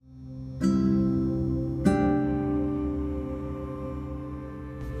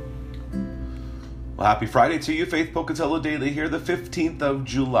Well, happy Friday to you, Faith Pocatello Daily here, the 15th of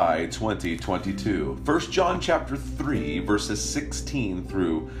July, 2022. 1 John chapter 3, verses 16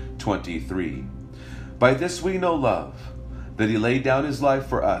 through 23. By this we know love, that he laid down his life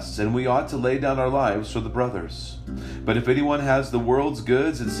for us, and we ought to lay down our lives for the brothers. But if anyone has the world's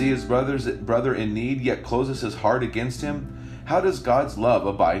goods and see his brother in need, yet closes his heart against him, how does God's love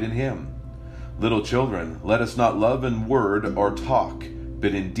abide in him? Little children, let us not love in word or talk,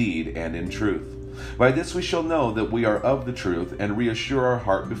 but in deed and in truth. By this we shall know that we are of the truth, and reassure our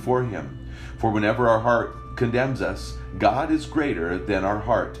heart before him. For whenever our heart condemns us, God is greater than our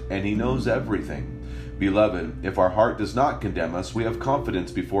heart, and he knows everything. Beloved, if our heart does not condemn us, we have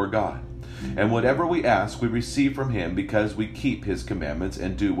confidence before God. And whatever we ask, we receive from him, because we keep his commandments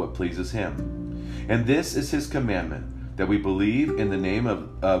and do what pleases him. And this is his commandment, that we believe in the name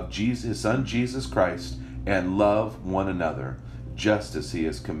of Jesus, his Son Jesus Christ, and love one another, just as he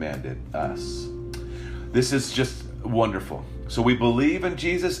has commanded us. This is just wonderful. So we believe in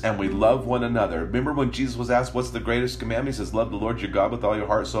Jesus and we love one another. Remember when Jesus was asked, what's the greatest commandment? He says, love the Lord your God with all your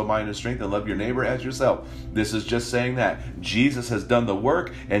heart, soul, mind, and strength, and love your neighbor as yourself. This is just saying that Jesus has done the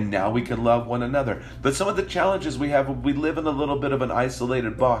work, and now we can love one another. But some of the challenges we have, we live in a little bit of an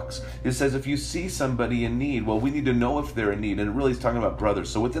isolated box. It says if you see somebody in need, well, we need to know if they're in need. And it really is talking about brothers.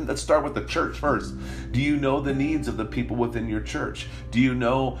 So let's start with the church first. Do you know the needs of the people within your church? Do you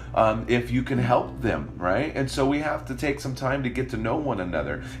know if you can help them, right? And so we have to take some time to get to know one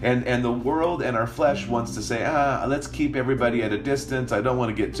another. And the world and our flesh wants to say, let's keep everybody at a distance. I don't want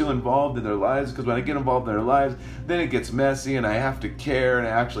to get too involved in their lives, because when I get involved in their lives, then it gets messy and I have to care and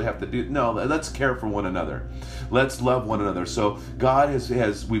I actually have to do. No, let's care for one another. Let's love one another. So God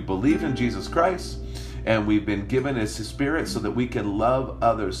we believe in Jesus Christ, and we've been given his Spirit so that we can love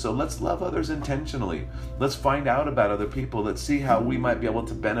others. So let's love others intentionally. Let's find out about other people. Let's see how we might be able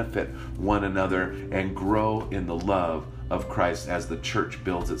to benefit one another and grow in the love of Christ as the church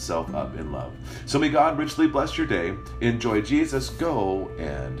builds itself up in love. So may God richly bless your day. Enjoy Jesus. Go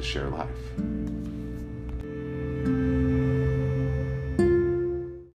and share life.